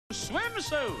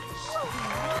swimsuits.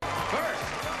 First,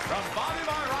 from Body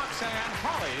by Roxanne,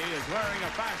 Holly is wearing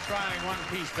a fast-drying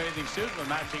one-piece bathing suit with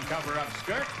matching cover-up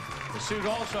skirt. The suit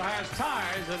also has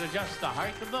ties that adjust the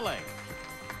height of the leg.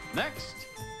 Next,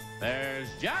 there's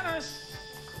Janice.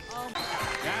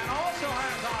 Jan also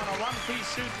has on a one-piece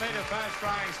suit made of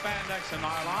fast-drying spandex and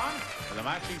nylon. With a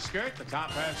matching skirt, the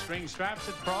top has string straps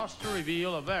that cross to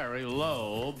reveal a very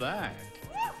low back.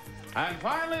 And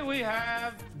finally, we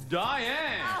have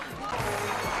Dian.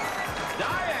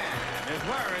 Dian is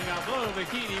wearing a blue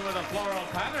bikini with a floral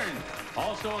pattern.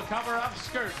 Also a cover-up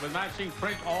skirt with matching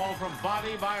print, all from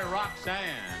Body by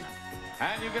Roxanne.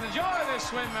 And you can enjoy this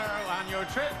swimwear on your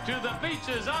trip to the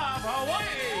beaches of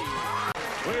Hawaii.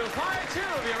 We'll fly two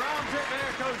of your round-trip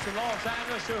air coach from Los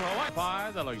Angeles to Hawaii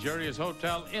by the luxurious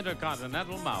Hotel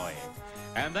Intercontinental Maui.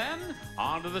 And then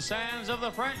on to the sands of the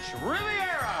French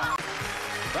Riviera.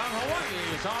 From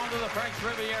Hawaii, it's on to the French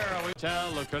Riviera. We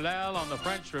tell Le Colel on the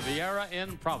French Riviera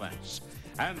in Provence.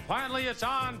 And finally, it's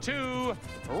on to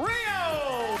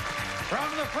Rio. From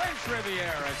the French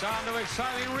Riviera, it's on to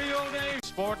exciting Rio de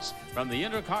Sports from the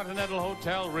Intercontinental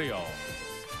Hotel Rio.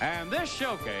 And this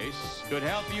showcase could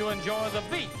help you enjoy the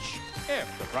beach if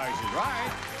the price is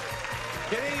right.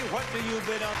 Kitty, what do you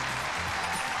bid on?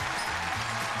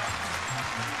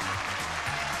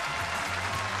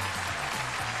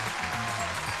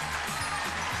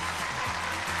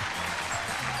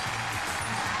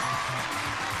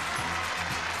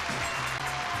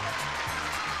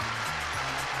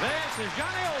 This is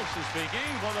Johnny Olson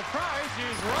speaking for The Price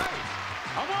is Right,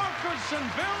 a Mark Goodson,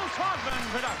 Bill Todman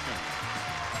production.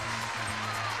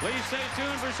 Please stay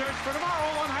tuned for Search for Tomorrow,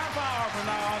 1/2 hour from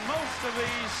now on most of the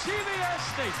CBS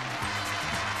stations.